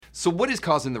So what is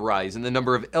causing the rise in the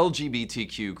number of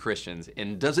LGBTQ Christians,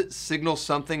 and does it signal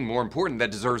something more important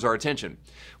that deserves our attention?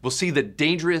 We'll see the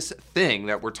dangerous thing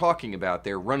that we're talking about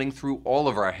there running through all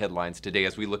of our headlines today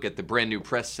as we look at the brand new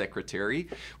press secretary.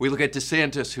 We look at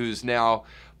DeSantis, who's now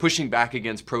pushing back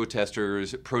against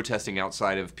protesters protesting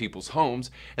outside of people's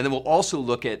homes. And then we'll also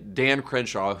look at Dan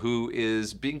Crenshaw, who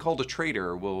is being called a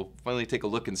traitor. We'll finally take a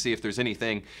look and see if there's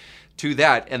anything to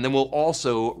that. And then we'll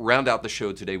also round out the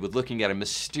show today with looking at a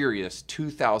mysterious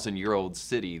 2,000-year-old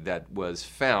city that was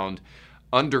found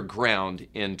underground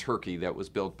in Turkey that was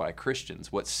built by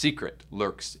Christians. What secret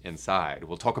lurks inside?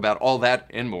 We'll talk about all that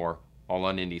and more, all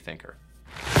on Indie Thinker.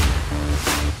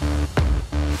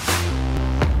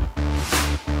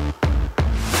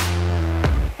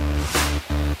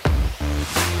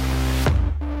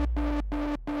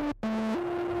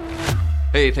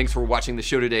 Hey, thanks for watching the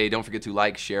show today. Don't forget to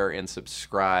like, share, and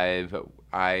subscribe.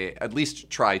 I at least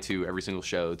try to, every single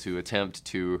show, to attempt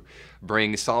to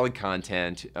bring solid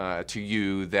content to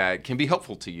you that can be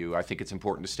helpful to you. I think it's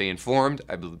important to stay informed.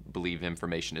 I believe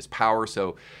information is power,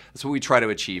 so that's what we try to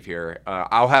achieve here.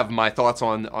 I'll have my thoughts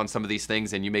on some of these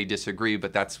things, and you may disagree,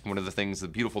 but that's one of the things, the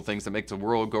beautiful things that make the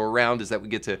world go around, is that we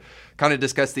get to kind of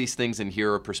discuss these things and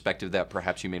hear a perspective that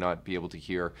perhaps you may not be able to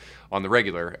hear on the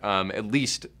regular. At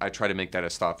least I try to make that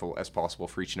as thoughtful as possible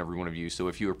for each and every one of you. So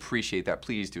if you appreciate that,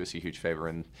 please do us a huge favor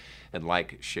and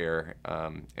like, share,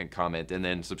 and comment, and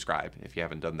then subscribe if you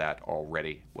haven't done that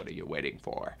already. What are you waiting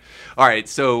for? All right,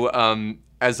 so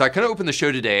as I kind of open the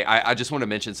show today, I just want to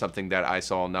mention something that I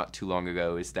saw not too long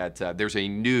ago, is that there's a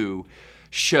new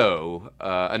show,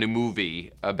 a new movie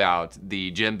about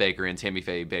the Jim Bakker and Tammy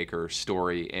Faye Bakker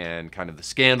story and kind of the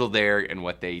scandal there and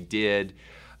what they did.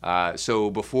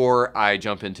 So before I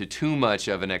jump into too much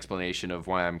of an explanation of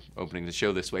why I'm opening the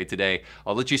show this way today,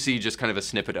 I'll let you see just kind of a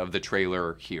snippet of the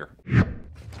trailer here.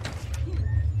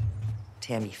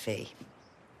 Tammy Faye,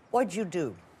 what'd you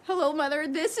do? Hello, Mother.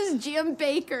 This is Jim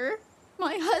Bakker,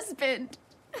 my husband.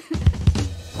 It's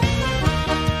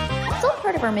all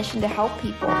part of our mission to help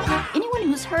people. Anyone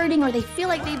who's hurting or they feel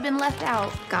like they've been left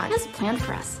out, God has a plan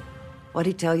for us. What'd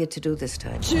he tell you to do this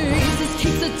time? Jesus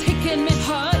keeps a taking me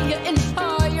higher and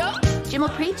higher. Jim will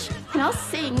preach, and I'll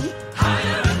sing.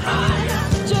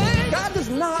 God does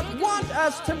not want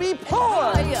us to be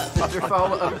poor.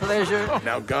 Waterfall of pleasure.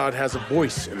 Now God has a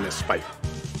voice in this fight.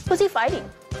 Who's he fighting?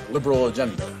 Liberal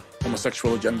agenda,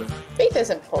 homosexual agenda. Faith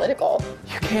isn't political.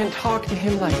 You can't talk to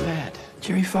him like that.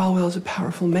 Jerry Falwell is a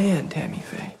powerful man, Tammy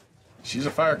Faye. She's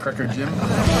a firecracker, Jim.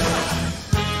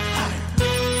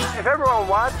 If everyone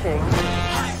watching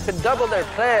could double their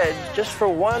pledge just for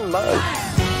one mug,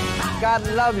 God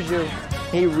loves you.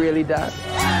 He really does.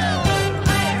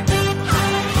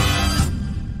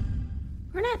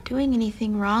 We're not doing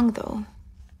anything wrong, though.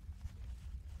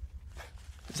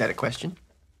 Is that a question?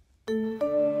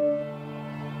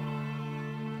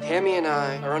 Tammy and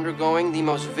I are undergoing the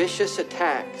most vicious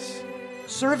attacks.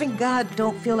 Serving God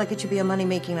don't feel like it should be a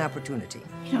money-making opportunity.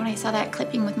 You know, when I saw that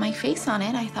clipping with my face on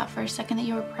it, I thought for a second that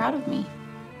you were proud of me.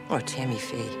 Oh, Tammy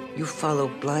Faye, you follow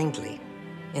blindly.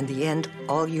 In the end,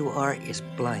 all you are is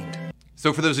blind.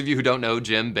 So for those of you who don't know,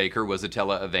 Jim Bakker was a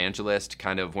televangelist,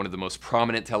 kind of one of the most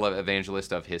prominent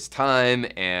televangelists of his time,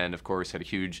 and of course had a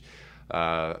huge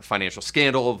financial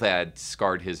scandal that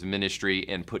scarred his ministry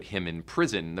and put him in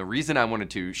prison. The reason I wanted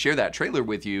to share that trailer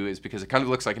with you is because it kind of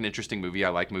looks like an interesting movie. I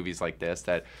like movies like this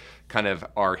that kind of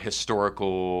are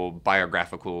historical,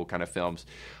 biographical kind of films.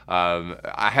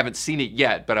 I haven't seen it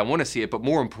yet, but I want to see it. But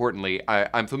more importantly,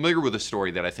 I'm familiar with a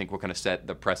story that I think will kind of set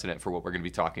the precedent for what we're going to be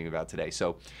talking about today.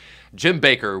 So Jim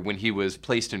Bakker, when he was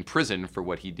placed in prison for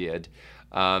what he did,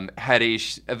 had a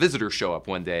visitor show up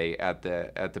one day at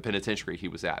the penitentiary he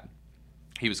was at.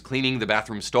 He was cleaning the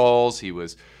bathroom stalls. He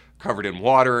was covered in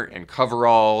water and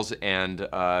coveralls, and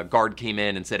a guard came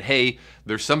in and said, "Hey,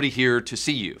 there's somebody here to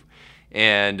see you."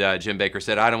 And Jim Bakker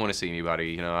said, "I don't want to see anybody.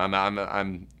 You know,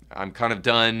 I'm kind of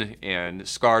done and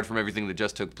scarred from everything that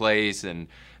just took place and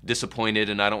disappointed,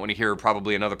 and I don't want to hear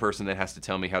probably another person that has to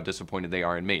tell me how disappointed they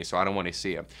are in me, so I don't want to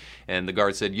see him." And the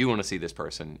guard said, "You want to see this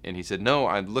person?" And he said, "No,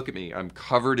 look at me. I'm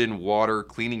covered in water,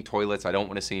 cleaning toilets. I don't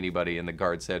want to see anybody." And the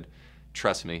guard said,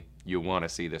 "Trust me, you want to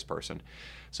see this person."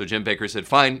 So Jim Bakker said,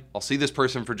 "Fine, I'll see this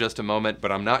person for just a moment,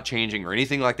 but I'm not changing or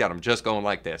anything like that. I'm just going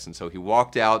like this." And so he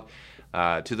walked out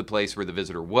to the place where the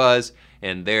visitor was,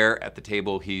 and there at the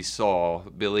table he saw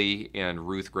Billy and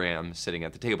Ruth Graham sitting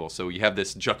at the table. So you have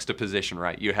this juxtaposition,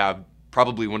 right? You have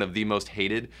probably one of the most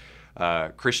hated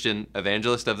Christian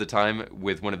evangelist of the time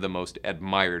with one of the most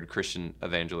admired Christian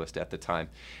evangelists at the time.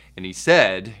 And he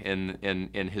said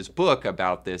in his book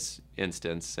about this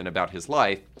instance and about his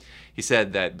life, he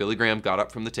said that Billy Graham got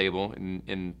up from the table,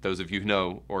 and those of you who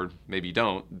know, or maybe you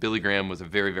don't, Billy Graham was a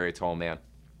very, very tall man.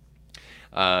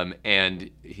 And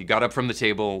he got up from the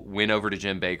table, went over to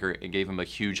Jim Bakker, and gave him a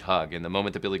huge hug. And the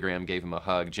moment that Billy Graham gave him a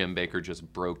hug, Jim Bakker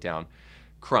just broke down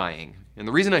crying. And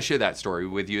the reason I share that story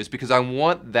with you is because I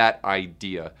want that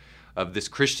idea of this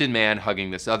Christian man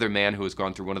hugging this other man who has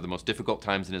gone through one of the most difficult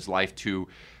times in his life to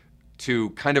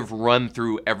kind of run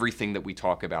through everything that we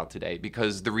talk about today.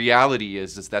 Because the reality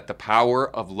is that the power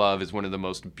of love is one of the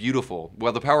most beautiful,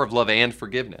 well, the power of love and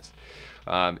forgiveness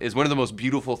is one of the most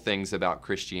beautiful things about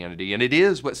Christianity. And it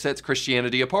is what sets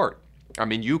Christianity apart. I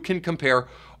mean, you can compare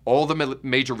all the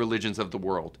major religions of the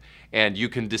world, and you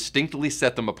can distinctly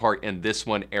set them apart in this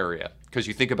one area. Because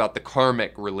you think about the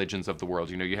karmic religions of the world.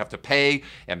 You know, you have to pay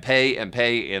and pay and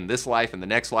pay in this life and the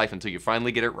next life until you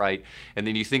finally get it right. And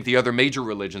then you think the other major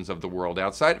religions of the world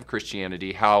outside of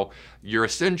Christianity, how you're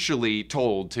essentially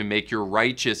told to make your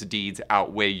righteous deeds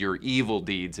outweigh your evil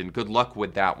deeds, and good luck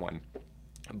with that one.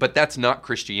 But that's not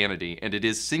Christianity, and it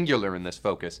is singular in this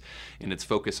focus, in its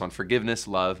focus on forgiveness,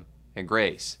 love, and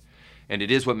grace. And it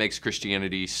is what makes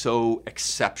Christianity so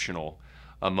exceptional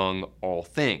among all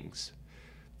things.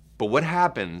 But what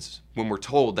happens when we're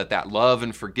told that that love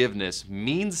and forgiveness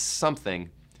means something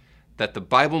that the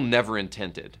Bible never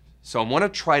intended? So I want to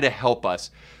try to help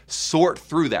us sort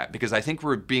through that, because I think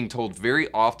we're being told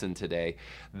very often today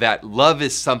that love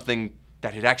is something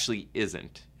that it actually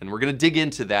isn't. And we're going to dig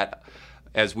into that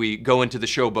as we go into the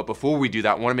show. But before we do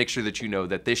that, I want to make sure that you know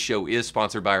that this show is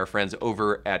sponsored by our friends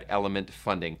over at Element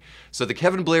Funding. So the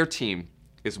Kevin Blair team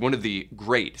is one of the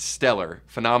great, stellar,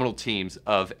 phenomenal teams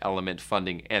of Element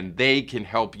Funding, and they can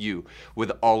help you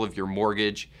with all of your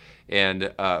mortgage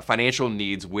and financial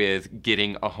needs with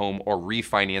getting a home or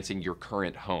refinancing your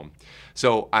current home.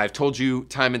 So I've told you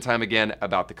time and time again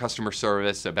about the customer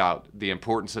service, about the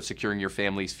importance of securing your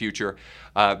family's future.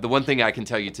 The one thing I can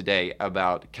tell you today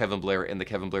about Kevin Blair and the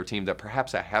Kevin Blair team that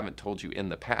perhaps I haven't told you in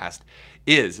the past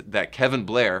is that Kevin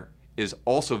Blair is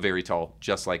also very tall,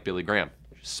 just like Billy Graham.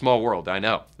 Small world, I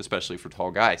know, especially for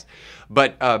tall guys.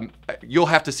 But you'll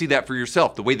have to see that for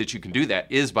yourself. The way that you can do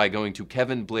that is by going to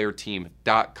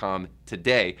kevinblairteam.com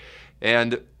today.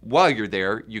 And while you're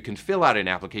there, you can fill out an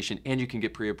application and you can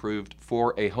get pre-approved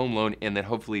for a home loan, and then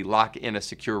hopefully lock in a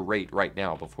secure rate right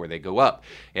now before they go up.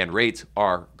 And rates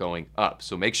are going up.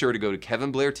 So make sure to go to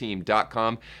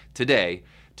kevinblairteam.com today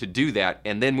to do that.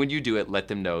 And then when you do it, let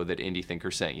them know that Indie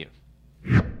Thinker sent you.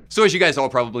 So as you guys all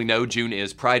probably know, June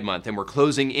is Pride Month, and we're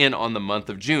closing in on the month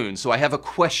of June. So I have a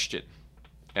question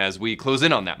as we close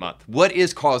in on that month. What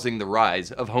is causing the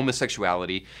rise of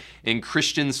homosexuality in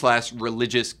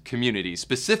Christian/religious communities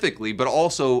specifically, but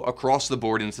also across the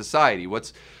board in society?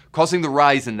 What's causing the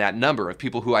rise in that number of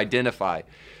people who identify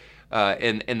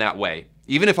in that way?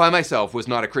 Even if I myself was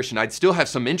not a Christian, I'd still have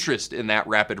some interest in that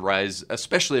rapid rise,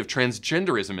 especially of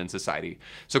transgenderism in society.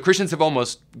 So Christians have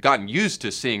almost gotten used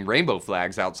to seeing rainbow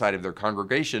flags outside of their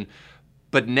congregation,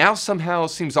 but now somehow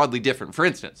seems oddly different. For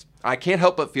instance, I can't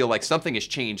help but feel like something has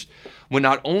changed when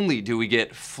not only do we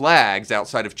get flags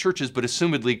outside of churches, but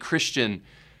assumedly Christian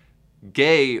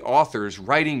gay authors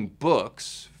writing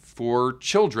books for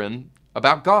children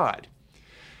about God.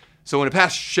 So in a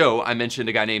past show, I mentioned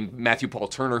a guy named Matthew Paul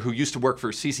Turner who used to work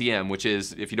for CCM, which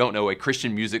is, if you don't know, a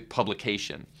Christian music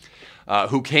publication,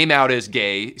 who came out as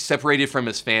gay, separated from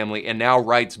his family, and now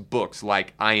writes books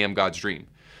like I Am God's Dream.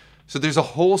 So there's a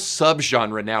whole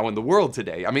subgenre now in the world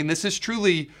today. I mean, this is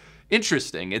truly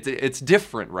interesting. It's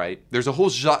different, right? There's a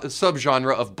whole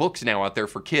subgenre of books now out there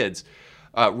for kids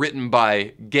written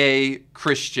by gay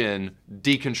Christian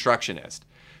deconstructionists.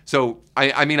 So,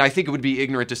 I mean, I think it would be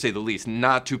ignorant, to say the least,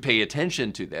 not to pay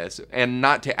attention to this and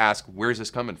not to ask, where's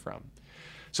this coming from?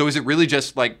 So is it really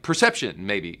just like perception,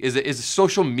 maybe? Is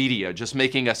social media just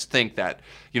making us think that,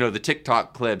 you know, the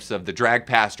TikTok clips of the drag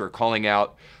pastor calling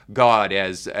out God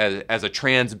as a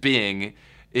trans being,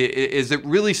 is it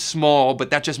really small, but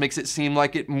that just makes it seem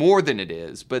like it more than it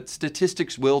is? But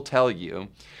statistics will tell you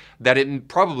that it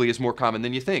probably is more common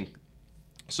than you think.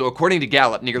 So according to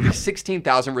Gallup, nearly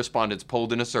 16,000 respondents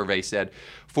polled in a survey said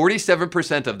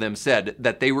 47% of them said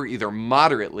that they were either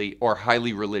moderately or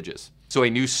highly religious. So a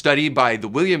new study by the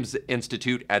Williams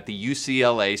Institute at the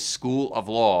UCLA School of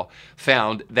Law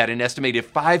found that an estimated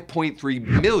 5.3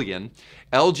 million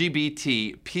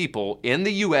LGBT people in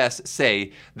the U.S.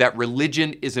 say that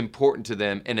religion is important to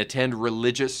them and attend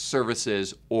religious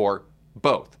services or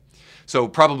both. So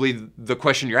probably the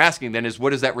question you're asking then is,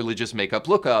 what does that religious makeup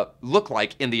look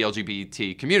like in the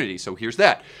LGBT community? So here's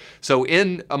that. So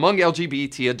among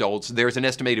LGBT adults, there's an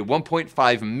estimated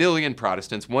 1.5 million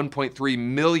Protestants, 1.3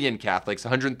 million Catholics,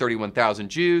 131,000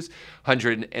 Jews,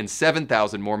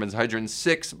 107,000 Mormons,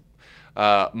 106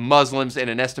 Muslims, and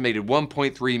an estimated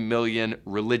 1.3 million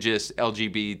religious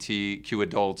LGBTQ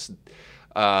adults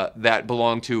that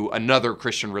belong to another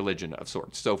Christian religion of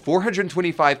sorts. So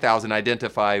 425,000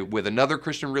 identify with another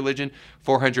Christian religion,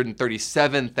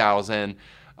 437,000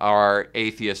 are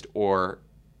atheist or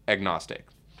agnostic.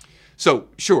 So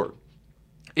sure,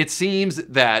 it seems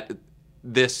that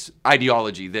this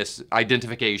ideology, this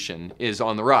identification is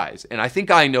on the rise. And I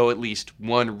think I know at least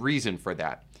one reason for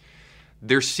that.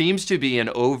 There seems to be an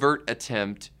overt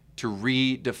attempt to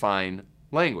redefine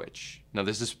language. Now,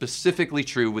 this is specifically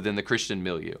true within the Christian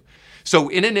milieu. So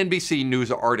in an NBC News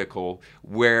article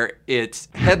where its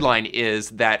headline is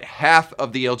that half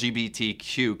of the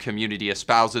LGBTQ community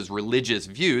espouses religious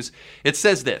views, it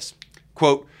says this,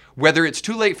 quote, "Whether it's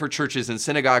too late for churches and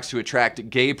synagogues to attract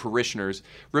gay parishioners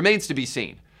remains to be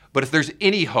seen. But if there's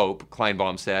any hope,"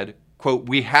 Kleinbaum said, quote,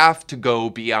 "we have to go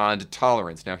beyond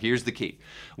tolerance." Now, here's the key.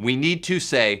 We need to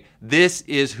say, this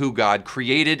is who God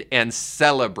created, and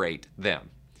celebrate them,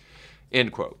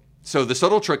 end quote. So the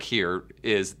subtle trick here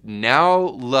is now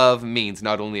love means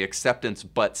not only acceptance,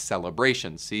 but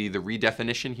celebration. See the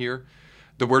redefinition here?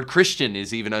 The word Christian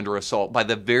is even under assault by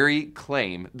the very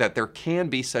claim that there can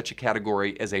be such a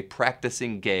category as a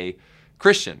practicing gay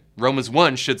Christian. Romans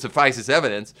 1 should suffice as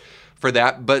evidence for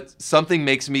that, but something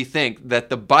makes me think that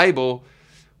the Bible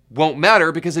won't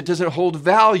matter because it doesn't hold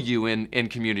value in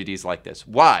communities like this.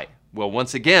 Why? Well,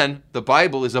 once again, the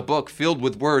Bible is a book filled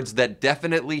with words that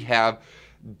definitely have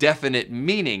definite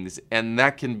meanings, and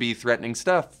that can be threatening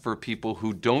stuff for people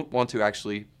who don't want to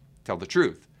actually tell the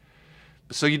truth.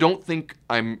 So you don't think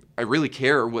I really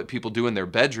care what people do in their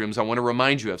bedrooms. I want to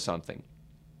remind you of something.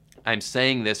 I'm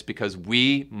saying this because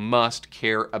we must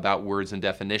care about words and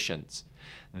definitions.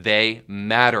 They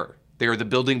matter. They are the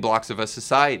building blocks of a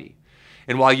society.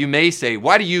 And while you may say,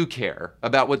 why do you care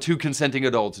about what two consenting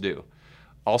adults do?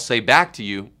 I'll say back to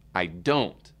you, I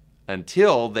don't,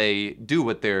 until they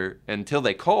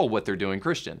call what they're doing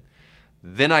Christian.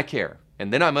 Then I care.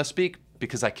 And then I must speak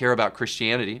because I care about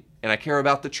Christianity and I care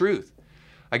about the truth.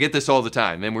 I get this all the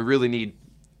time, and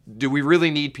do we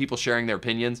really need people sharing their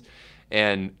opinions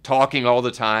and talking all the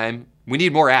time? We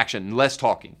need more action, less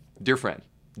talking. Dear friend,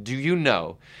 do you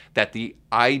know that the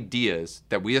ideas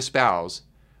that we espouse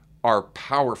are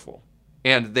powerful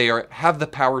and they have the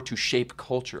power to shape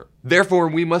culture? Therefore,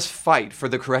 we must fight for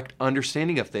the correct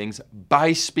understanding of things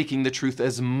by speaking the truth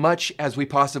as much as we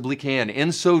possibly can.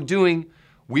 In so doing,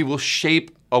 we will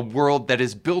shape a world that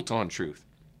is built on truth.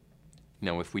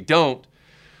 Now, if we don't,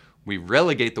 we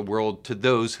relegate the world to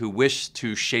those who wish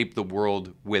to shape the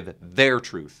world with their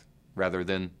truth rather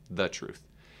than the truth.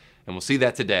 And we'll see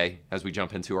that today as we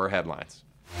jump into our headlines.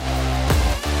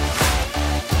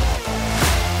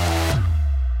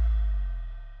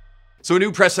 So a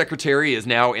new press secretary is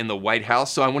now in the White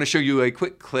House, so I want to show you a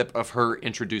quick clip of her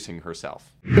introducing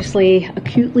herself. Obviously,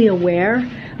 acutely aware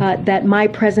that my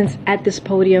presence at this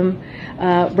podium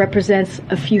represents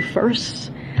a few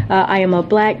firsts. I am a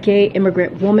Black, gay,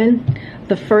 immigrant woman,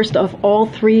 the first of all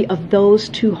three of those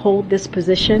to hold this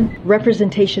position.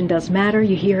 Representation does matter.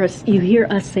 You hear us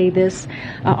say this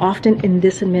often in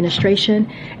this administration,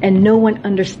 and no one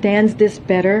understands this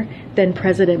better than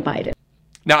President Biden.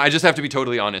 Now, I just have to be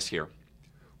totally honest here.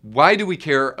 Why do we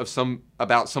care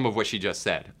about some of what she just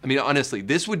said? I mean, honestly,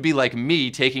 this would be like me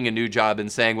taking a new job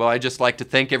and saying, well, I just like to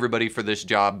thank everybody for this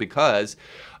job because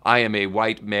I am a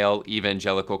white male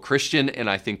evangelical Christian, and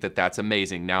I think that that's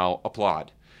amazing. Now,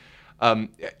 applaud.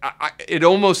 It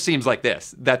almost seems like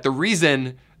this, that the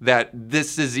reason that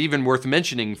this is even worth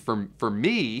mentioning for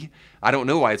me, I don't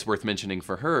know why it's worth mentioning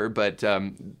for her, but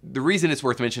the reason it's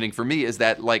worth mentioning for me is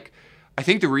that, I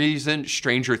think the reason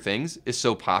Stranger Things is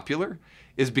so popular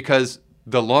is because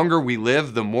the longer we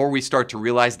live, the more we start to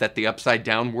realize that the upside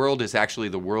down world is actually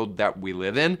the world that we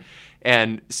live in.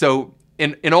 And so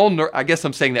I guess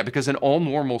I'm saying that because in all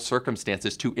normal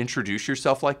circumstances, to introduce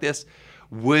yourself like this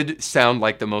would sound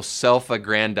like the most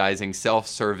self-aggrandizing,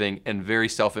 self-serving, and very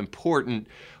self-important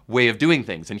way of doing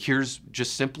things. And here's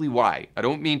just simply why. I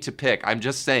don't mean to pick. I'm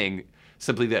just saying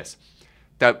simply this,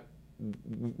 that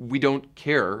we don't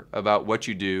care about what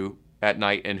you do at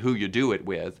night and who you do it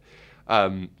with.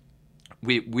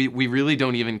 We really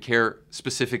don't even care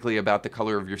specifically about the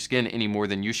color of your skin any more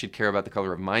than you should care about the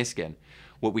color of my skin.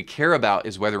 What we care about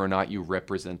is whether or not you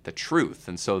represent the truth.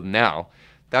 And so now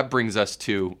that brings us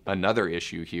to another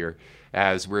issue here.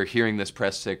 as we're hearing this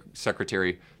press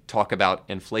secretary talk about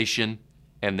inflation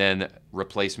and then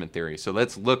replacement theory. So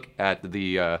let's look at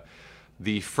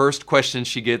the first question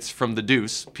she gets from the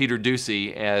Deuce, Peter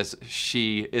Doocy, as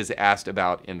she is asked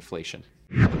about inflation.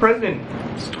 The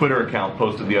president's Twitter account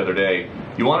posted the other day,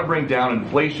 "You want to bring down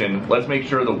inflation, let's make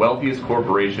sure the wealthiest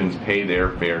corporations pay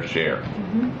their fair share."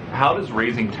 Mm-hmm. How does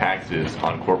raising taxes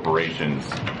on corporations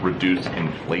reduce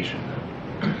inflation?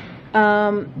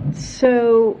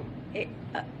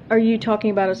 Are you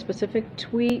talking about a specific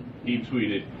tweet? He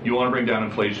tweeted, "You want to bring down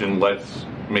inflation, let's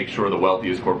make sure the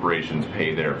wealthiest corporations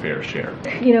pay their fair share."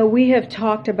 You know, we have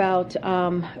talked about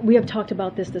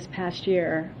this past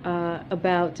year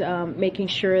about making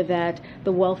sure that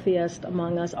the wealthiest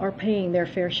among us are paying their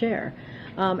fair share.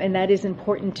 And that is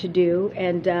important to do,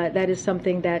 and that is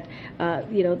something that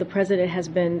the president has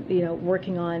been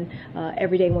working on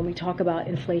every day when we talk about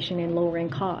inflation and lowering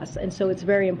costs. And so it's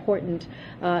very important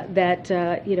that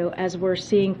as we're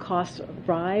seeing costs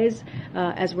rise,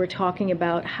 as we're talking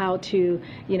about how to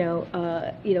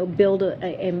build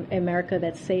a America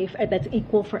that's safe, that's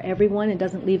equal for everyone and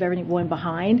doesn't leave everyone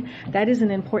behind. That is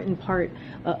an important part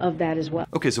of that as well.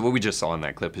 Okay, so what we just saw in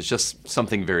that clip is just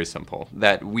something very simple,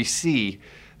 that we see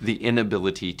the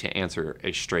inability to answer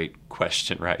a straight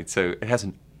question, right? So it has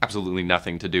absolutely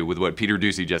nothing to do with what Peter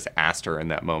Doocy just asked her in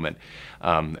that moment.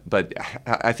 But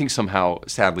I think somehow,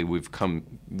 sadly, we've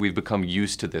become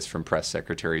used to this from press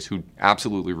secretaries who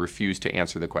absolutely refuse to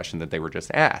answer the question that they were just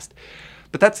asked.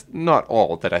 But that's not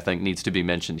all that I think needs to be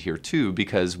mentioned here too,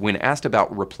 because when asked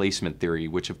about replacement theory,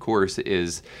 which of course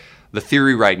is the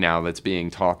theory right now that's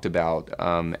being talked about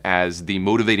as the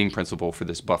motivating principle for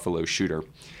this Buffalo shooter,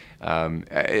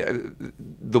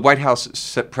 the White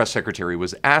House press secretary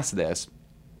was asked this,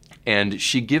 and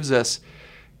she gives us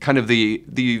kind of the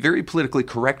very politically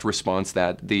correct response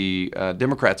that the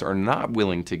Democrats are not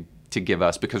willing to give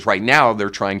us, because right now they're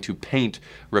trying to paint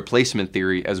replacement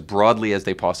theory as broadly as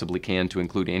they possibly can to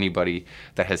include anybody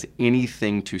that has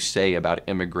anything to say about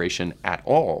immigration at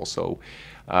all. So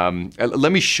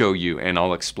let me show you, and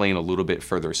I'll explain a little bit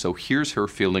further. So here's her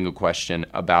fielding a question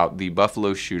about the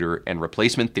Buffalo shooter and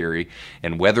replacement theory,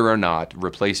 and whether or not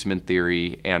replacement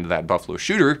theory and that Buffalo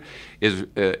shooter is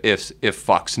if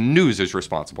Fox News is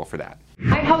responsible for that.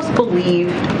 White House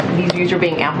believed these views are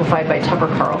being amplified by Tucker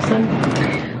Carlson?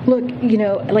 Look,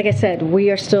 like I said, we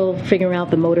are still figuring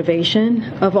out the motivation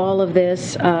of all of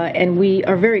this, and we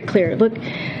are very clear. Look,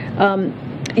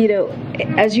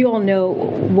 as you all know,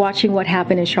 watching what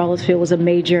happened in Charlottesville was a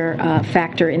major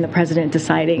factor in the president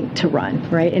deciding to run,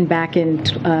 right? And back in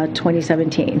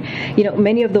 2017,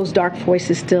 many of those dark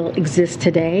voices still exist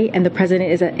today, and the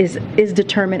president is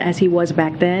determined, as he was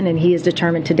back then, and he is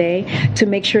determined today, to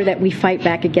make sure that we fight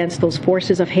back against those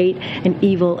forces of hate and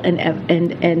evil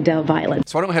and violence.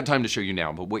 So I don't have time to show you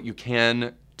now, but what you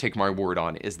can take my word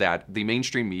on is that the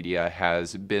mainstream media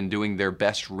has been doing their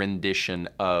best rendition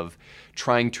of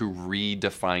trying to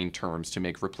redefine terms to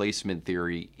make replacement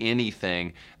theory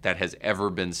anything that has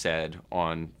ever been said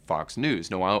on Fox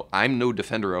News. No, I'm no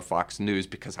defender of Fox News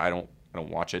because I don't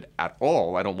watch it at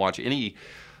all. I don't watch any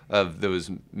of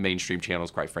those mainstream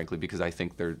channels, quite frankly, because I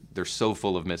think they're so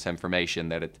full of misinformation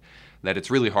that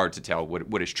it's really hard to tell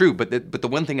what is true. But the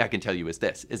one thing I can tell you is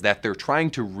this, is that they're trying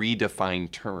to redefine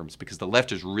terms, because the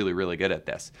left is really, really good at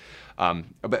this.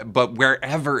 But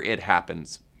wherever it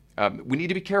happens, we need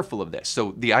to be careful of this.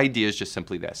 So the idea is just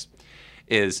simply this,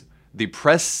 is the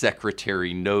press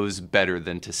secretary knows better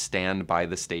than to stand by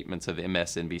the statements of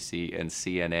MSNBC and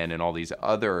CNN and all these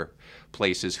other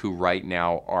places who right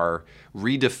now are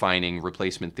redefining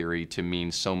replacement theory to mean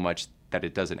so much that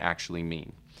it doesn't actually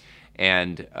mean.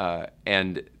 And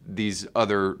these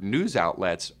other news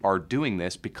outlets are doing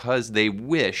this because they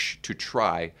wish to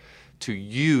try to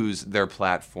use their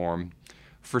platform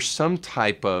for some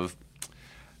type of,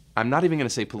 I'm not even going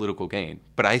to say political gain,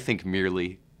 but I think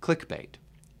merely clickbait.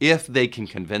 If they can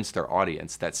convince their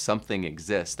audience that something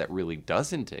exists that really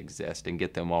doesn't exist and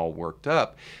get them all worked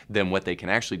up, then what they can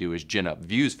actually do is gin up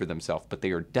views for themselves, but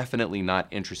they are definitely not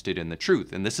interested in the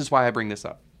truth. And this is why I bring this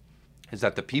up, is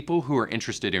that the people who are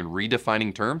interested in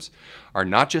redefining terms are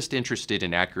not just interested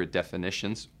in accurate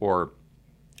definitions or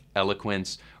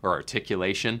eloquence or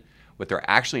articulation. What they're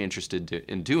actually interested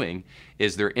in doing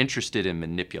is they're interested in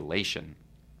manipulation.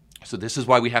 So this is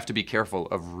why we have to be careful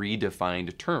of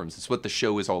redefined terms. It's what the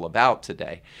show is all about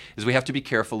today, is we have to be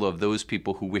careful of those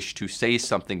people who wish to say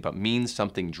something but mean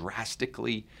something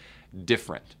drastically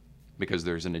different. because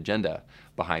there's an agenda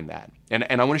behind that. And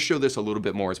I want to show this a little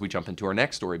bit more as we jump into our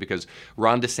next story, because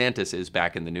Ron DeSantis is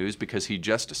back in the news because he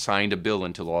just signed a bill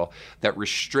into law that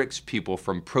restricts people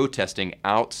from protesting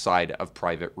outside of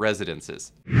private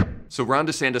residences. So Ron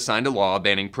DeSantis signed a law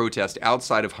banning protest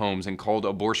outside of homes and called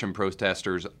abortion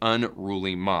protesters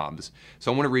unruly mobs.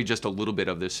 So I want to read just a little bit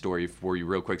of this story for you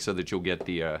real quick so that you'll get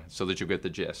the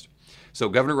gist. So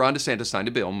Governor Ron DeSantis signed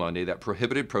a bill Monday that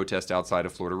prohibited protest outside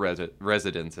of Florida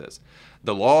residences.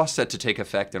 The law, set to take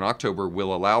effect in October,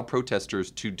 will allow protesters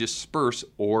to disperse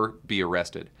or be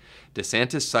arrested.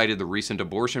 DeSantis cited the recent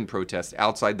abortion protests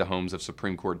outside the homes of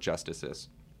Supreme Court justices.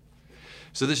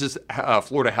 So this is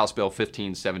Florida House Bill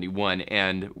 1571,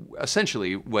 and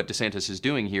essentially what DeSantis is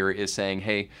doing here is saying,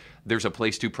 hey, there's a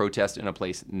place to protest and a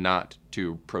place not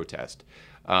to protest.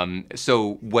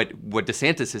 So what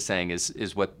DeSantis is saying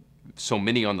is what so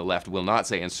many on the left will not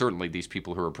say, and certainly these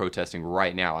people who are protesting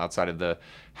right now outside of the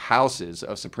houses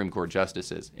of Supreme Court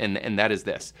justices, and that is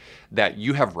this, that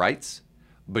you have rights,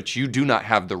 but you do not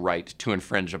have the right to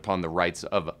infringe upon the rights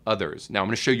of others. Now, I'm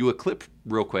going to show you a clip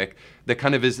real quick that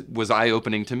kind of was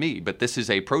eye-opening to me, but this is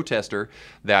a protester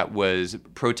that was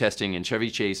protesting in Chevy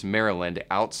Chase, Maryland,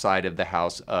 outside of the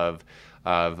house of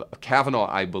Kavanaugh,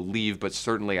 I believe, but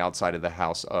certainly outside of the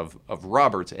house of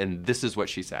Roberts, and this is what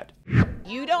she said.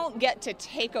 You don't get to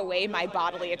take away my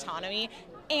bodily autonomy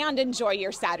and enjoy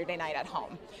your Saturday night at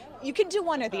home. You can do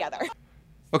one or the other.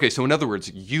 Okay, so in other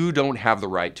words, you don't have the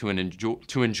right to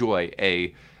enjoy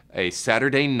a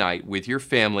Saturday night with your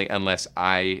family unless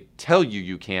I tell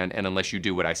you can and unless you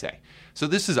do what I say. So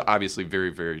this is obviously very,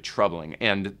 very troubling,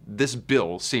 and this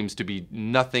bill seems to be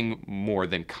nothing more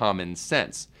than common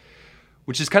sense,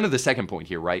 which is kind of the second point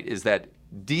here, right, is that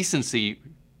decency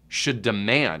should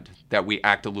demand that we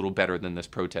act a little better than this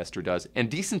protester does, and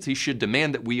decency should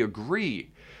demand that we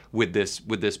agree with this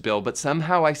bill, but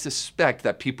somehow I suspect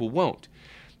that people won't.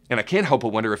 And I can't help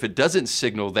but wonder if it doesn't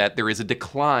signal that there is a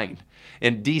decline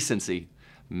in decency,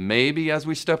 maybe as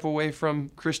we step away from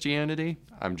Christianity.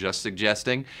 I'm just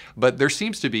suggesting. But there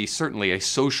seems to be certainly a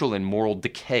social and moral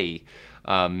decay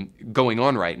going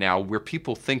on right now, where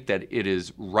people think that it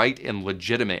is right and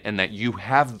legitimate and that you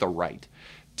have the right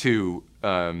to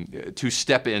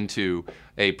step into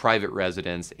a private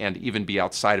residence and even be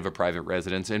outside of a private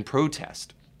residence and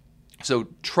protest. So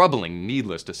troubling,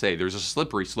 needless to say. There's a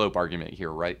slippery slope argument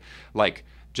here, right? Like,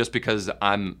 just because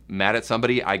I'm mad at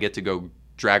somebody, I get to go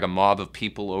drag a mob of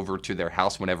people over to their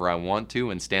house whenever I want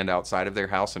to and stand outside of their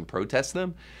house and protest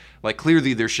them. Like,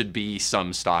 clearly there should be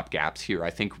some stopgaps here.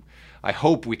 I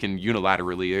hope we can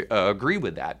unilaterally agree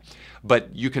with that.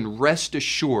 But you can rest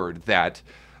assured that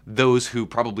those who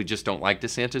probably just don't like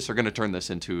DeSantis are going to turn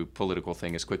this into a political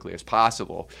thing as quickly as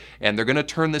possible. And they're going to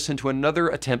turn this into another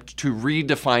attempt to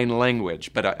redefine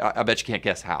language. But I bet you can't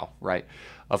guess how, right?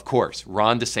 Of course,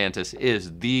 Ron DeSantis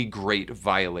is the great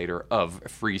violator of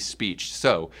free speech.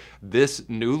 So this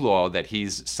new law that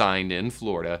he's signed in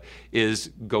Florida is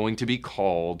going to be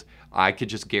called, I could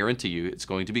just guarantee you, it's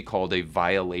going to be called a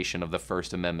violation of the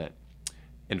First Amendment.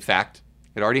 In fact,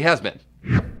 it already has been.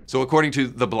 So according to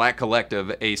The Black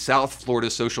Collective, a South Florida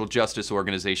social justice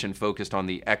organization focused on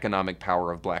the economic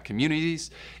power of black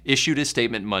communities, issued a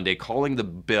statement Monday calling the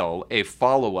bill a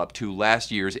follow-up to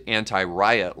last year's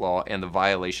anti-riot law and the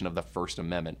violation of the First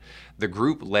Amendment. The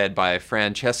group, led by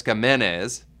Francesca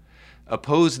Menez,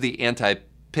 opposed the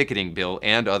anti-picketing bill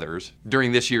and others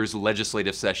during this year's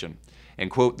legislative session.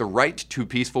 And, quote, the right to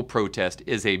peaceful protest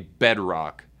is a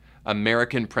bedrock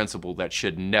American principle that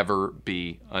should never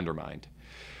be undermined.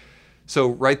 So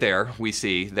right there, we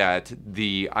see that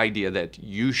the idea that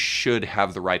you should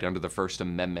have the right under the First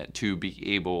Amendment to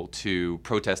be able to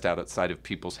protest outside of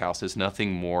people's houses is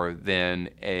nothing more than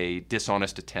a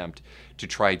dishonest attempt to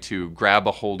try to grab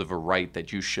a hold of a right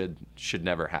that you should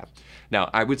never have. Now,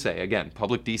 I would say, again,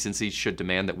 public decency should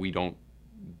demand that we don't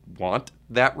want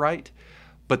that right,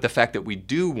 but the fact that we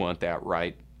do want that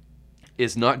right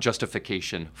is not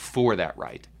justification for that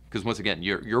right. Because once again,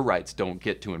 your rights don't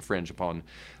get to infringe upon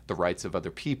the rights of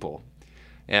other people.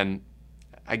 And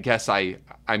I guess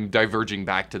I'm diverging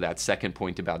back to that second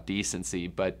point about decency,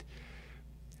 but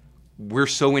we're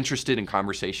so interested in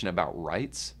conversation about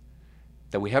rights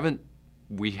that we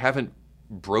haven't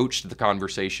broached the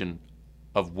conversation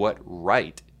of what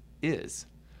right is.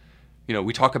 You know,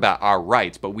 we talk about our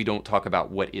rights, but we don't talk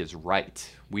about what is right.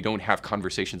 We don't have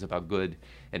conversations about good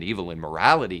and evil and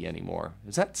morality anymore.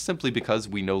 Is that simply because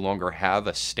we no longer have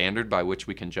a standard by which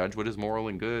we can judge what is moral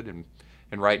and good and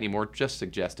right anymore? Just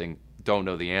suggesting, don't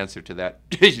know the answer to that.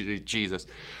 Jesus.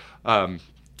 Did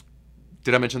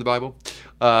I mention the Bible?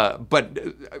 But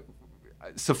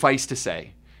suffice to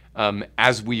say,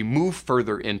 As we move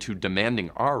further into demanding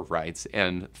our rights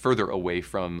and further away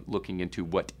from looking into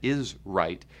what is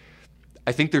right,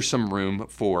 I think there's some room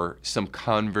for some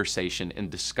conversation and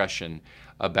discussion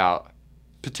about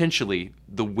potentially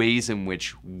the ways in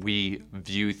which we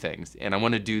view things. And I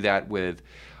want to do that with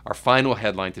our final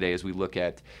headline today as we look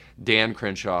at Dan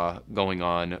Crenshaw going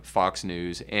on Fox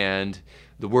News and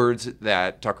the words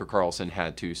that Tucker Carlson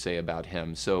had to say about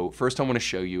him. So first I want to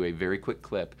show you a very quick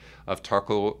clip of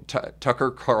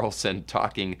Tucker Carlson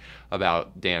talking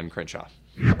about Dan Crenshaw.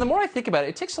 The more I think about it,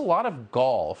 it takes a lot of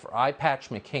gall for Eye Patch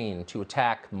McCain to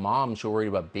attack moms who are worried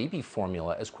about baby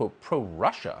formula as, quote,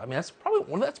 pro-Russia. I mean, that's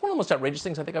one of the most outrageous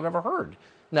things I think I've ever heard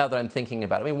now that I'm thinking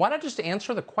about it. I mean, why not just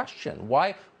answer the question?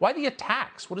 Why the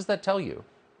attacks? What does that tell you?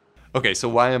 Okay, so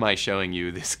why am I showing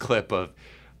you this clip of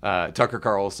Tucker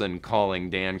Carlson calling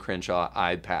Dan Crenshaw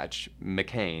Eye Patch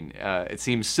McCain? It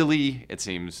seems silly, it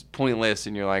seems pointless,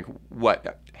 and you're like,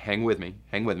 what? Hang with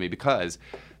me, because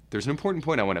there's an important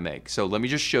point I want to make. So let me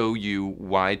just show you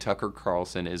why Tucker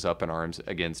Carlson is up in arms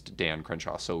against Dan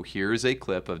Crenshaw. So here's a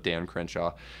clip of Dan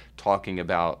Crenshaw talking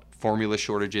about formula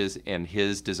shortages and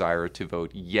his desire to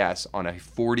vote yes on a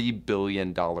 $40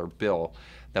 billion bill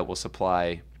that will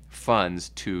supply funds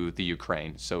to the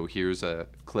Ukraine. So here's a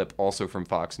clip also from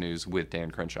Fox News with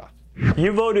Dan Crenshaw.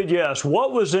 You voted yes.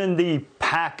 What was in the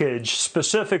package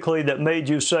specifically that made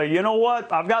you say, you know what,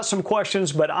 I've got some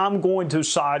questions, but I'm going to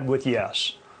side with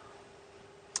yes?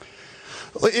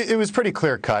 It was pretty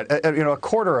clear cut. A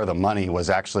quarter of the money was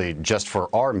actually just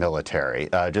for our military,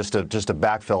 just to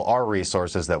backfill our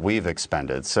resources that we've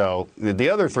expended. So the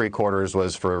other 3/4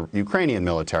 was for Ukrainian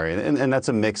military, and that's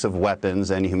a mix of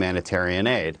weapons and humanitarian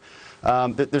aid.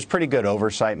 There's pretty good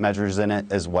oversight measures in it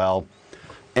as well.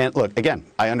 And look, again,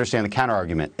 I understand the counter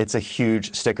argument. It's a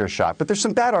huge sticker shock, but there's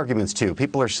some bad arguments too.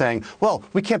 People are saying, well,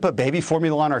 we can't put baby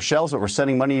formula on our shelves, but we're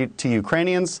sending money to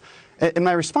Ukrainians. And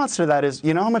my response to that is,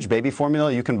 you know how much baby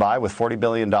formula you can buy with $40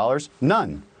 billion?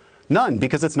 None. None,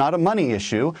 because it's not a money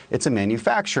issue, it's a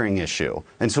manufacturing issue.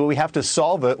 And so we have to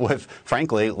solve it with,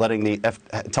 frankly, telling the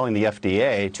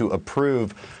FDA to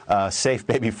approve safe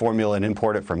baby formula and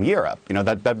import it from Europe.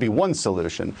 That'd be one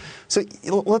solution. So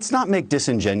let's not make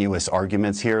disingenuous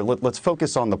arguments here. Let's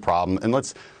focus on the problem, and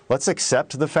let's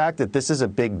accept the fact that this is a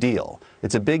big deal.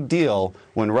 It's a big deal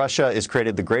when Russia has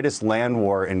created the greatest land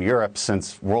war in Europe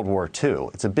since World War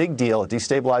II. It's a big deal. It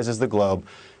destabilizes the globe.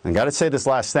 And I got to say this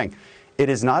last thing. It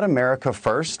is not America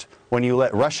first when you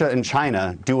let Russia and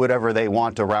China do whatever they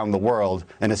want around the world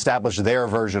and establish their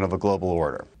version of a global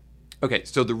order. Okay,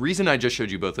 so the reason I just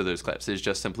showed you both of those clips is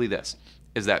just simply this,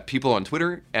 is that people on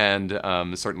Twitter and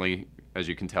certainly, as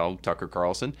you can tell, Tucker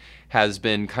Carlson, has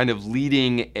been kind of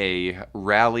leading a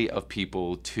rally of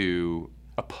people to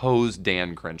oppose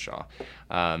Dan Crenshaw.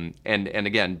 And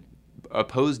again,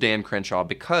 oppose Dan Crenshaw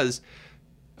because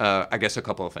I guess a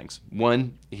couple of things.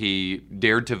 One, he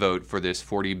dared to vote for this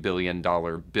 $40 billion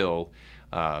bill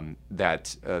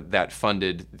that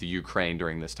funded the Ukraine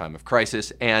during this time of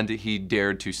crisis, and he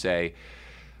dared to say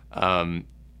it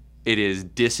is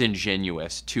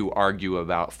disingenuous to argue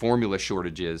about formula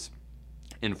shortages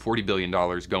and $40 billion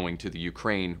going to the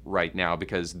Ukraine right now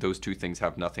because those two things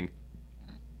have nothing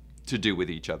to do with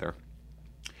each other.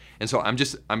 And so I'm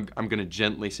going to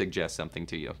gently suggest something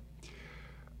to you.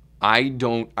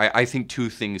 I think two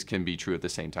things can be true at the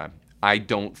same time. I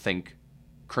don't think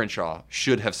Crenshaw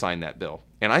should have signed that bill.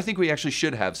 And I think we actually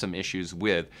should have some issues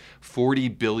with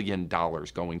 $40 billion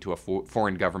going to a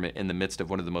foreign government in the midst of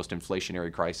one of the most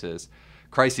inflationary greatest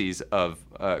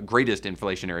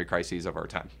inflationary crises of our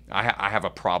time. I have a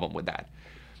problem with that.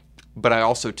 But I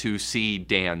also, too, see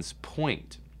Dan's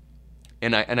point.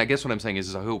 And I guess what I'm saying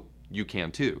is I hope you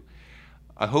can, too.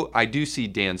 I do see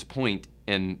Dan's point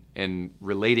in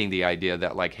relating the idea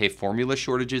that, like, hey, formula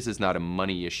shortages is not a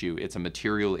money issue, it's a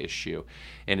material issue,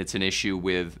 and it's an issue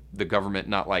with the government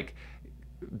not like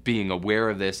being aware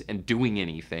of this and doing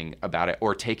anything about it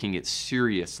or taking it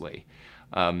seriously.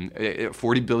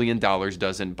 $40 billion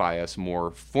doesn't buy us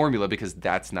more formula because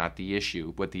that's not the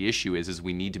issue. What the issue is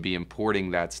we need to be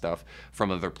importing that stuff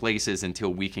from other places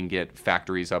until we can get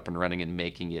factories up and running and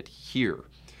making it here.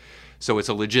 So it's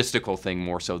a logistical thing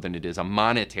more so than it is a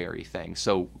monetary thing.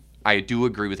 So I do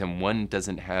agree with him. One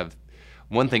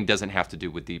thing doesn't have to do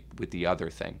with the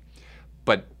other thing.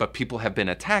 But people have been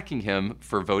attacking him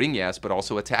for voting yes, but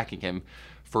also attacking him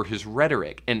for his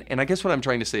rhetoric. And I guess what I'm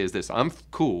trying to say is this. I'm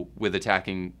cool with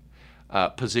attacking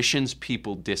positions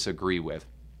people disagree with.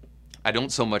 I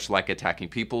don't so much like attacking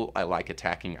people. I like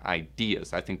attacking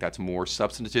ideas. I think that's more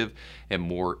substantive and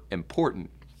more important.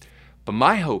 But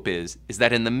my hope is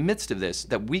that in the midst of this,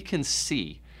 that we can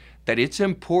see that it's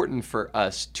important for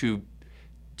us to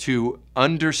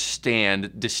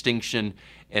understand distinction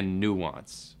and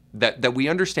nuance. That we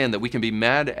understand that we can be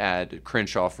mad at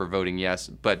Crenshaw for voting yes,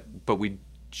 but we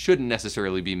shouldn't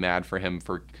necessarily be mad for him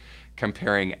for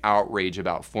comparing outrage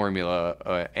about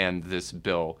formula and this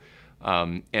bill,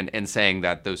 and saying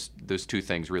that those two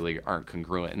things really aren't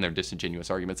congruent and they're disingenuous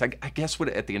arguments. I guess what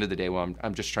at the end of the day, what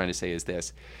I'm just trying to say is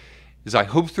this, is I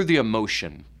hope through the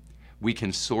emotion we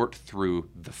can sort through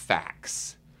the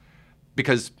facts.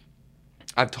 Because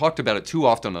I've talked about it too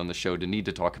often on the show to need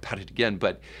to talk about it again,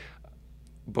 but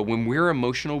when we're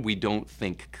emotional, we don't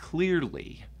think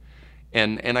clearly.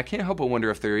 And I can't help but wonder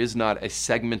if there is not a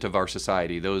segment of our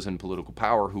society, those in political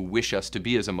power, who wish us to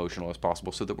be as emotional as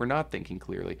possible so that we're not thinking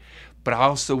clearly. But I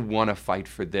also want to fight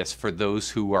for this, for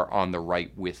those who are on the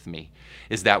right with me,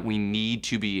 is that we need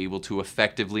to be able to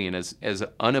effectively and as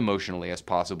unemotionally as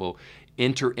possible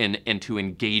enter in and to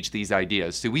engage these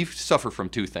ideas. See, we suffer from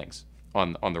two things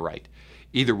on the right.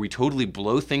 Either we totally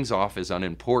blow things off as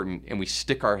unimportant and we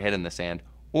stick our head in the sand,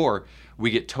 or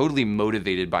we get totally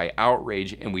motivated by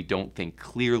outrage and we don't think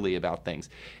clearly about things.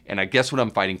 And I guess what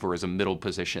I'm fighting for is a middle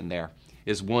position there.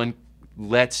 Is one,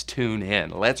 let's tune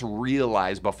in. Let's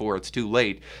realize before it's too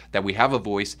late that we have a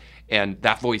voice and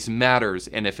that voice matters.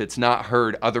 And if it's not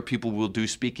heard, other people will do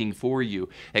speaking for you.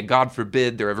 And God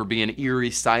forbid there ever be an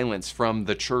eerie silence from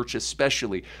the church,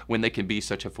 especially when they can be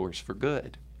such a force for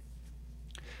good.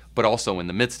 But also in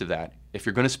the midst of that, if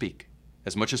you're going to speak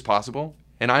as much as possible,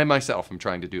 and I myself am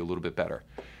trying to do a little bit better.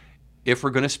 If we're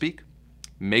going to speak,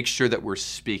 make sure that we're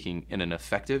speaking in an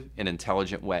effective and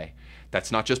intelligent way.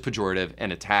 That's not just pejorative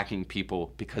and attacking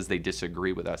people because they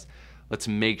disagree with us. Let's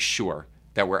make sure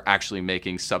that we're actually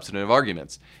making substantive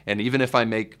arguments. And even if I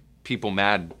make people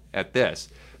mad at this,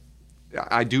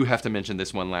 I do have to mention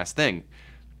this one last thing.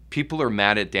 People are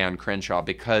mad at Dan Crenshaw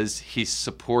because he's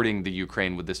supporting the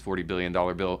Ukraine with this $40 billion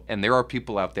bill. And there are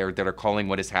people out there that are calling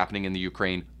what is happening in the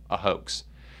Ukraine a hoax.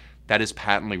 That is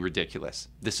patently ridiculous.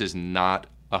 This is not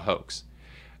a hoax.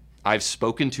 I've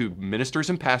spoken to ministers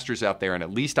and pastors out there, and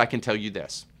at least I can tell you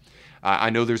this. I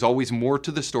know there's always more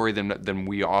to the story than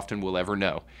we often will ever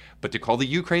know. But to call the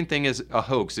Ukraine thing as a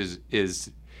hoax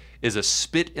is a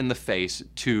spit in the face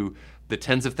to the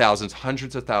tens of thousands,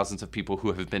 hundreds of thousands of people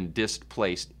who have been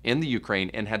displaced in the Ukraine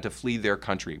and had to flee their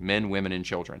country, men, women, and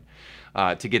children,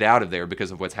 to get out of there because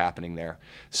of what's happening there.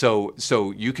 So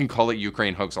you can call it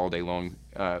Ukraine hoax all day long,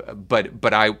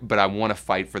 but I want to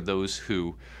fight for those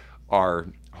who are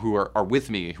with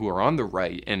me, who are on the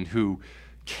right, and who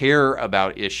care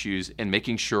about issues and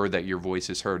making sure that your voice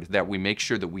is heard. That we make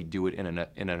sure that we do it in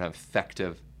an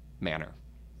effective manner.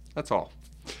 That's all.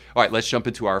 All right, let's jump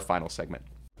into our final segment.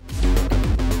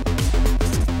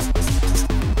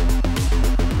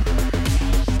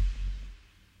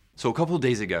 So a couple of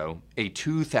days ago, a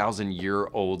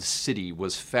 2,000-year-old city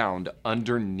was found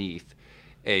underneath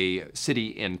a city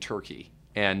in Turkey.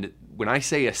 And when I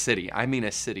say a city, I mean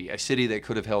a city that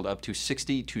could have held up to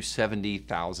 60 to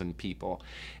 70,000 people.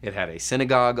 It had a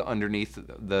synagogue underneath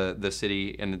the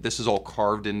city, and this is all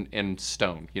carved in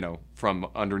stone, from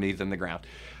underneath in the ground.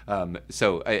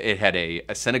 So it had a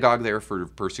synagogue there for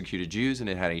persecuted Jews, and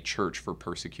it had a church for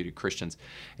persecuted Christians,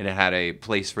 and it had a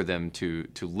place for them to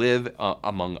live,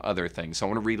 among other things. So I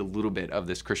want to read a little bit of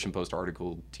this Christian Post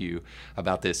article to you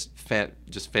about this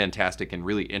just fantastic and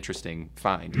really interesting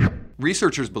find.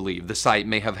 Researchers believe the site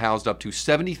may have housed up to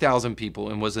 70,000 people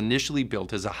and was initially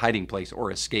built as a hiding place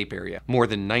or escape area more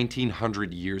than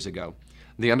 1,900 years ago.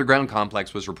 The underground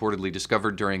complex was reportedly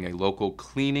discovered during a local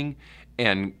cleaning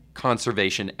and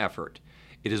conservation effort.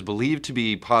 It is believed to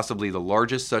be possibly the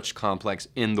largest such complex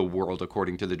in the world,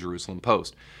 according to the Jerusalem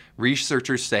Post.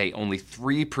 Researchers say only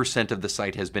 3% of the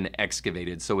site has been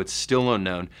excavated, so it's still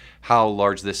unknown how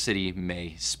large the city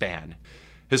may span.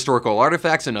 Historical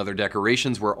artifacts and other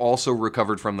decorations were also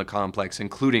recovered from the complex,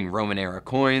 including Roman-era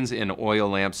coins and oil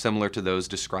lamps similar to those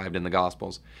described in the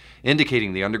Gospels,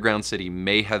 indicating the underground city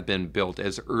may have been built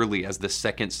as early as the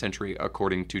 2nd century,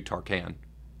 according to Tarkhan.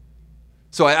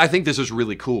 So I think this is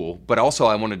really cool, but also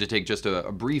I wanted to take just a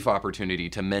brief opportunity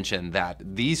to mention that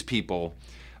these people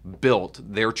built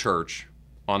their church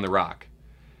on the rock.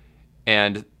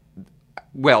 And,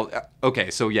 well,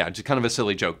 okay, so yeah, just kind of a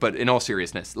silly joke, but in all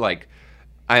seriousness,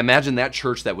 I imagine that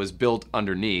church that was built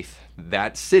underneath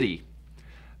that city,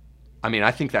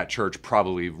 I think that church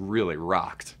probably really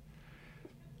rocked.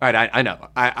 All right, I know,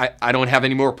 I don't have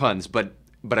any more puns, but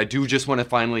I do just want to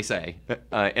finally say,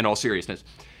 in all seriousness,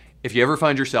 if you ever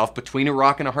find yourself between a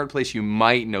rock and a hard place, you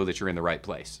might know that you're in the right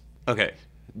place. Okay,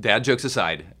 dad jokes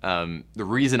aside, the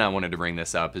reason I wanted to bring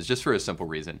this up is just for a simple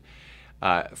reason.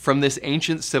 From this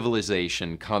ancient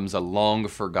civilization comes a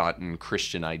long-forgotten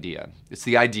Christian idea. It's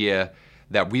the idea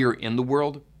that we are in the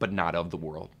world, but not of the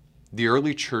world. The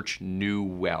early church knew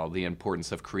well the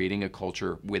importance of creating a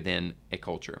culture within a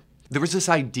culture. There was this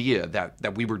idea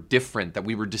that we were different, that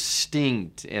we were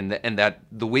distinct, and that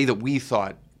the way that we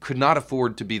thought could not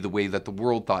afford to be the way that the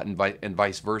world thought, and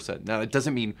vice versa. Now, it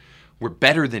doesn't mean we're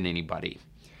better than anybody,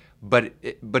 but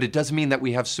it does mean that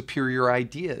we have superior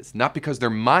ideas, not because they're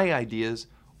my ideas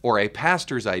or a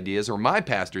pastor's ideas or my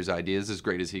pastor's ideas, as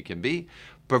great as he can be,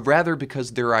 but rather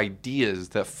because they're ideas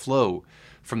that flow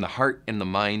from the heart and the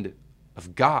mind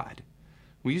of God.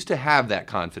 We used to have that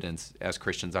confidence as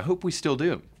Christians. I hope we still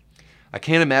do. I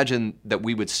can't imagine that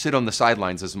we would sit on the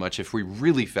sidelines as much if we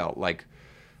really felt like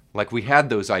we had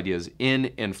those ideas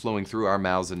in and flowing through our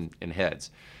mouths and heads.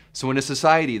 So in a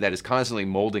society that is constantly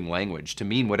molding language to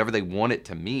mean whatever they want it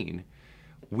to mean,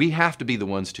 we have to be the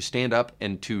ones to stand up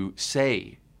and to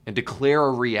say and declare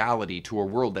a reality to a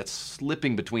world that's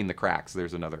slipping between the cracks.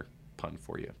 There's another pun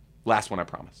for you. Last one, I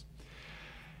promise.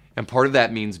 And part of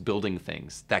that means building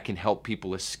things that can help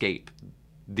people escape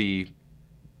the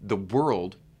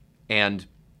world and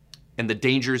the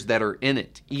dangers that are in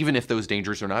it, even if those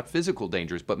dangers are not physical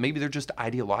dangers, but maybe they're just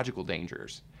ideological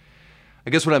dangers.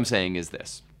 I guess what I'm saying is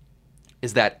this,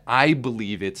 is that I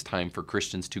believe it's time for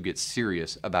Christians to get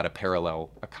serious about a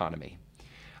parallel economy.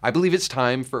 I believe it's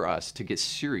time for us to get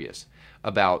serious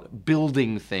about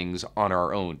building things on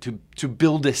our own, to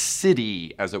build a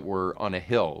city, as it were, on a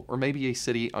hill, or maybe a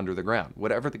city under the ground,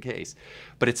 whatever the case.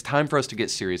 But it's time for us to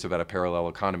get serious about a parallel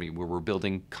economy where we're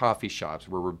building coffee shops,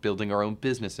 where we're building our own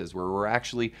businesses, where we're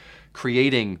actually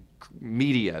creating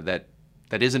media that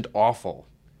isn't awful.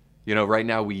 You know, right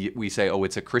now we say, oh,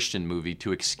 it's a Christian movie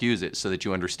to excuse it so that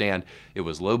you understand it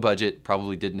was low budget,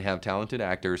 probably didn't have talented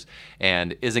actors,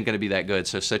 and isn't going to be that good.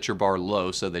 So set your bar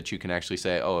low so that you can actually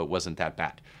say, oh, it wasn't that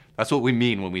bad. That's what we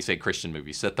mean when we say Christian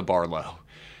movie, set the bar low.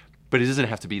 But it doesn't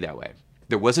have to be that way.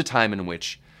 There was a time in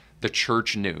which the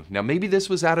church knew. Now, maybe this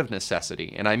was out of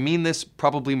necessity, and I mean this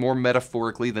probably more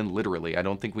metaphorically than literally. I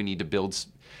don't think we need to build,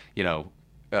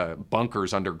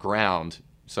 bunkers underground.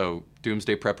 So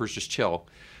doomsday preppers, just chill.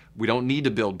 We don't need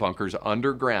to build bunkers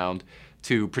underground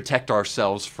to protect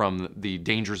ourselves from the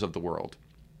dangers of the world.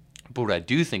 But what I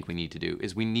do think we need to do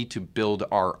is we need to build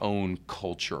our own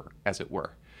culture, as it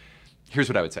were. Here's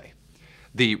what I would say.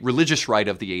 The religious right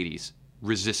of the 80s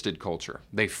resisted culture.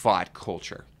 They fought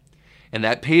culture. And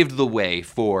that paved the way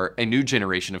for a new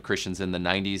generation of Christians in the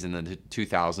 90s and the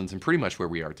 2000s, and pretty much where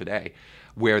we are today,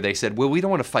 where they said, well, we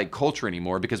don't want to fight culture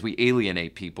anymore because we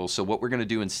alienate people. So what we're going to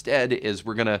do instead is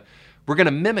we're going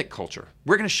to mimic culture.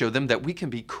 We're going to show them that we can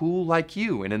be cool like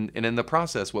you. And in the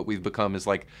process, what we've become is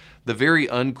like the very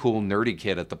uncool, nerdy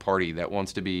kid at the party that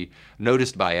wants to be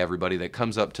noticed by everybody, that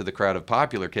comes up to the crowd of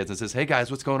popular kids and says, hey guys,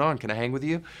 what's going on? Can I hang with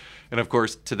you? And of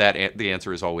course, to that, the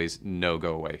answer is always, no,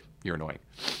 go away. You're annoying.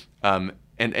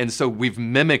 And so we've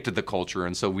mimicked the culture,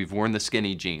 and so we've worn the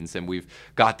skinny jeans, and we've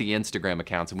got the Instagram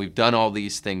accounts, and we've done all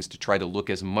these things to try to look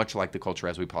as much like the culture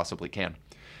as we possibly can.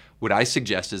 What I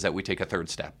suggest is that we take a third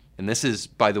step. And this is,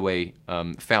 by the way,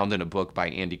 found in a book by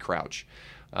Andy Crouch.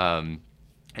 And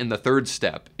the third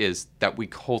step is that we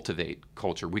cultivate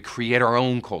culture. We create our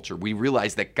own culture. We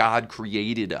realize that God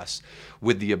created us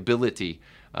with the ability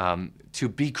to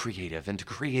be creative and to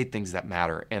create things that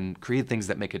matter and create things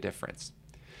that make a difference.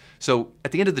 So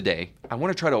at the end of the day, I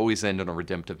want to try to always end on a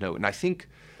redemptive note. And I think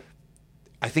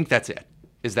that's it,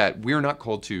 is that we're not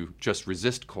called to just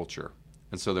resist culture.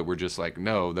 And so that we're just like,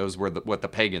 no, those were what the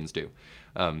pagans do.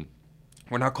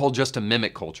 We're not called just to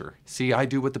mimic culture. See, I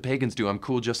do what the pagans do. I'm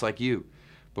cool just like you.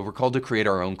 But we're called to create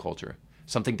our own culture,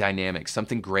 something dynamic,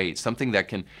 something great, something that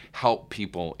can help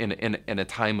people in a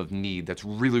time of need that's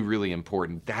really, really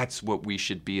important. That's what we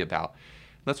should be about.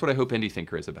 That's what I hope Indie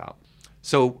Thinker is about.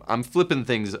 So I'm flipping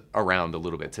things around a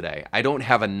little bit today. I don't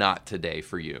have a not today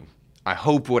for you. I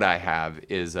hope what I have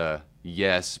is a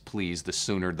yes, please, the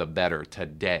sooner the better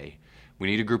today. We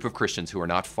need a group of Christians who are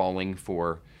not falling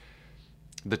for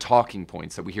the talking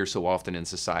points that we hear so often in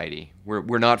society.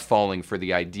 We're not falling for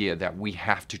the idea that we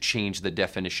have to change the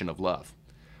definition of love.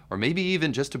 Or maybe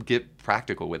even just to get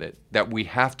practical with it, that we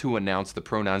have to announce the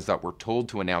pronouns that we're told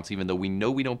to announce even though we know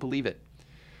we don't believe it.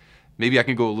 Maybe I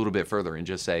can go a little bit further and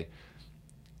just say,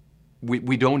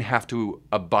 we don't have to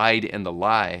abide in the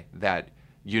lie that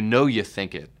you know you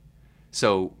think it.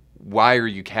 So why are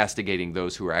you castigating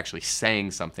those who are actually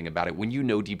saying something about it when you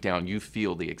know deep down you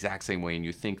feel the exact same way and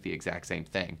you think the exact same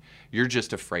thing? You're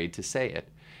just afraid to say it.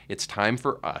 It's time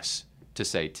for us to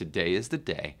say, today is the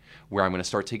day where I'm going to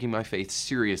start taking my faith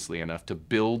seriously enough to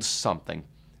build something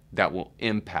that will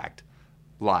impact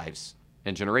lives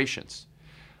and generations.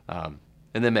 And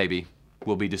then maybe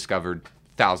we'll be discovered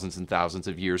thousands and thousands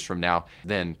of years from now,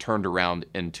 then turned around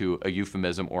into a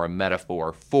euphemism or a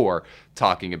metaphor for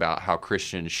talking about how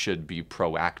Christians should be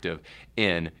proactive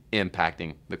in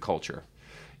impacting the culture.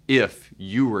 If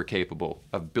you were capable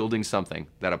of building something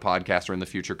that a podcaster in the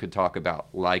future could talk about,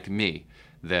 like me,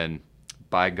 then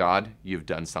by God, you've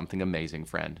done something amazing,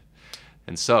 friend.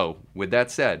 And so, with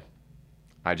that said,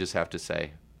 I just have to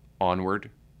say, onward,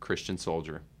 Christian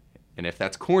soldier. And if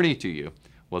that's corny to you,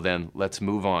 well then, let's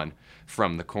move on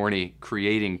from the corny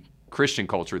creating Christian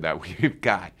culture that we've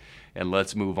got, and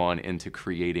let's move on into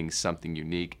creating something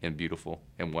unique and beautiful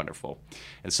and wonderful.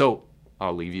 And so,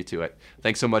 I'll leave you to it.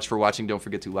 Thanks so much for watching. Don't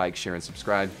forget to like, share, and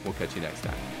subscribe. We'll catch you next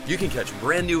time. You can catch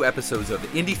brand new episodes of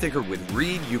Indie Thinker with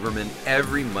Reed Huberman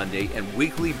every Monday and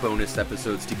weekly bonus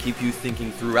episodes to keep you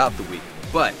thinking throughout the week.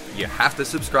 But you have to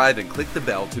subscribe and click the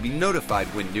bell to be notified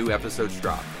when new episodes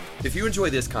drop. If you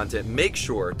enjoy this content, make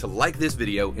sure to like this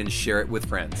video and share it with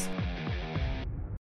friends.